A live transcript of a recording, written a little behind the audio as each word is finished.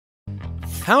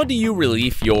How do you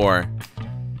relieve your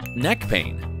neck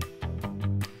pain?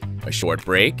 A short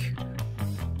break?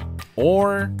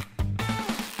 Or...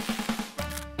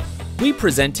 We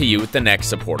present to you the Neck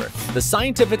Supporter, the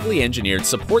scientifically engineered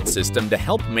support system to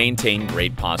help maintain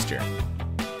great posture.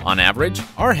 On average,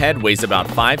 our head weighs about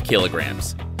 5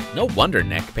 kilograms. No wonder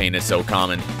neck pain is so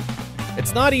common.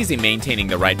 It's not easy maintaining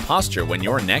the right posture when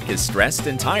your neck is stressed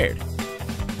and tired.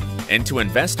 And to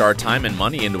invest our time and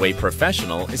money into a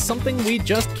professional is something we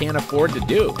just can't afford to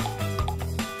do.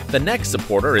 The Neck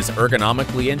Supporter is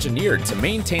ergonomically engineered to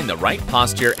maintain the right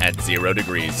posture at 0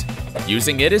 degrees.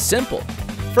 Using it is simple.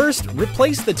 First,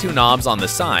 replace the 2 knobs on the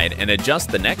side and adjust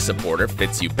the neck supporter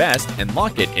fits you best and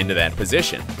lock it into that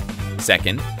position.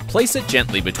 Second, place it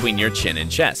gently between your chin and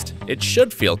chest. It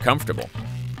should feel comfortable.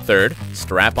 Third,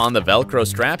 strap on the Velcro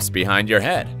straps behind your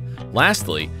head.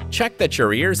 Lastly, check that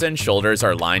your ears and shoulders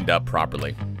are lined up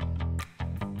properly.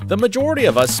 The majority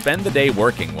of us spend the day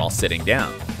working while sitting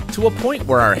down, to a point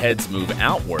where our heads move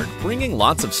outward, bringing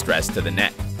lots of stress to the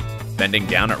neck. Bending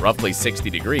down at roughly 60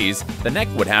 degrees, the neck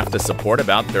would have to support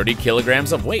about 30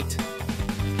 kilograms of weight.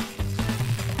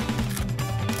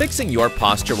 Fixing your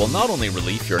posture will not only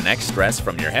relieve your neck stress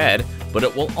from your head, but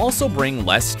it will also bring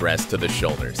less stress to the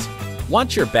shoulders.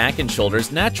 Watch your back and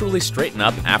shoulders naturally straighten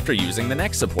up after using the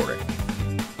neck supporter.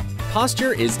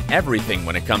 Posture is everything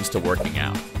when it comes to working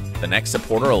out. The neck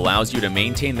supporter allows you to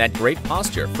maintain that great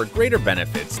posture for greater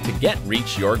benefits to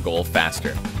reach your goal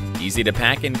faster. Easy to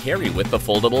pack and carry with the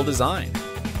foldable design.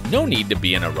 No need to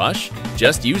be in a rush,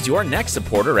 just use your neck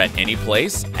supporter at any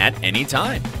place, at any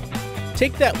time.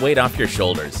 Take that weight off your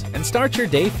shoulders and start your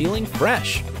day feeling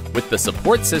fresh with the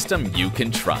support system you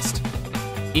can trust.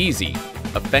 Easy,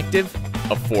 effective,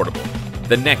 affordable.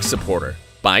 The Neck Supporter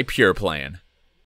by PurePlan.